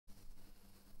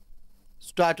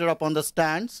started up on the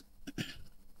stands.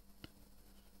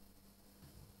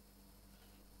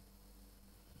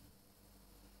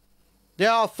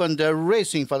 They're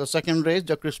racing for the second race,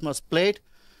 the Christmas plate.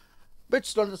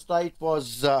 Which on the straight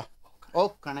was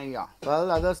Okanaya.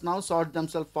 Well, others now sort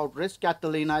themselves out race.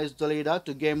 Catalina is the leader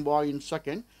to Game Boy in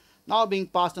second. Now being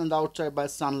passed on the outside by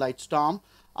Sunlight Storm.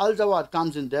 Al-Jawad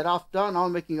comes in thereafter, now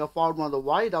making a forward on the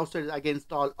wide outside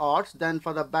against all odds. Then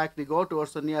for the back we go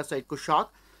towards the near side Kushak.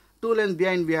 2 lanes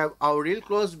behind we have Auril.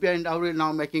 Close behind Auril,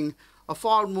 now making a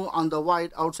forward move on the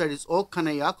wide outside is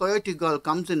Okanaya. Coyote Girl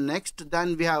comes in next.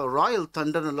 Then we have Royal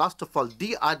Thunder, and last of all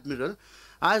the Admiral,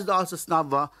 as the horses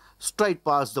now straight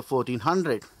past the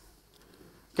 1400.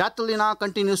 Catalina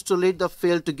continues to lead the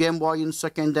field to Game Boy in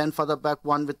second. Then for the back,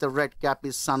 one with the red cap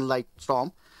is Sunlight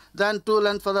Storm. Then 2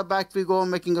 lengths for the back we go,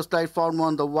 making a straight forward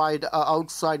on the wide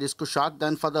outside is Kushak.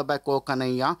 Then for the back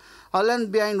Okanaya. A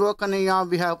length behind Okanaya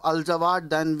we have Al-Jawad.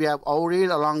 Then we have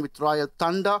Auril along with Royal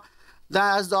Thunder. Then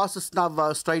as the horses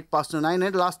now straight past the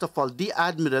 900, last of all the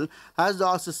Admiral, as the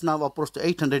horses now approach the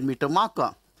 800 meter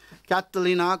marker.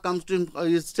 Catalina comes to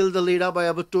is still the leader by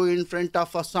about 2 in front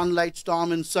of a Sunlight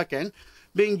Storm in second.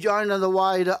 Being joined on the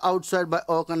wide outside by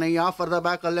Okanaya. For the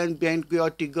back, a length behind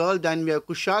Coyote Girl. Then we have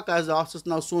Kushak, as the horses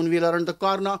now soon will around the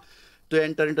corner to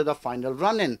enter into the final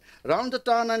run-in. Round the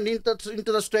turn and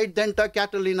into the straight, then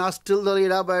Catalina still the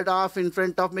leader by half in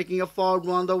front of, making a forward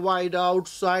on the wide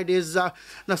outside is the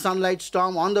Sunlight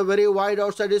Storm. On the very wide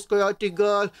outside is Coyote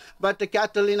Girl, but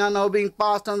Catalina now being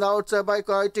passed on the outside by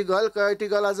Coyote Girl. Coyote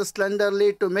Girl has a slender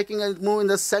lead to making a move in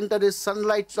the center is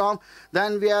Sunlight Storm.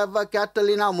 Then we have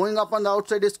Catalina moving up on the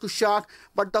outside is Kushak,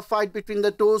 but the fight between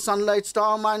the two, Sunlight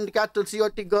Storm and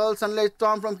Coyote Girl. Sunlight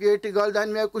Storm from Coyote Girl,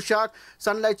 then we have Kushak.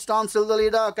 Sunlight Storm still the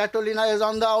leader. Catalina is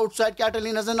on the outside.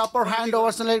 Catalina has an upper hand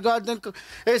over Sunlight Girl. Then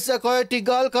it's a Coyote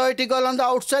Girl. Coyote Girl on the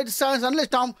outside. Sunlight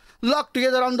Storm locked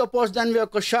together on the post. Then we have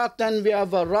Kushak. Then we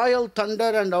have Royal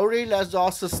Thunder and Auril as the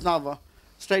horses now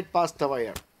straight past the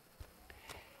wire.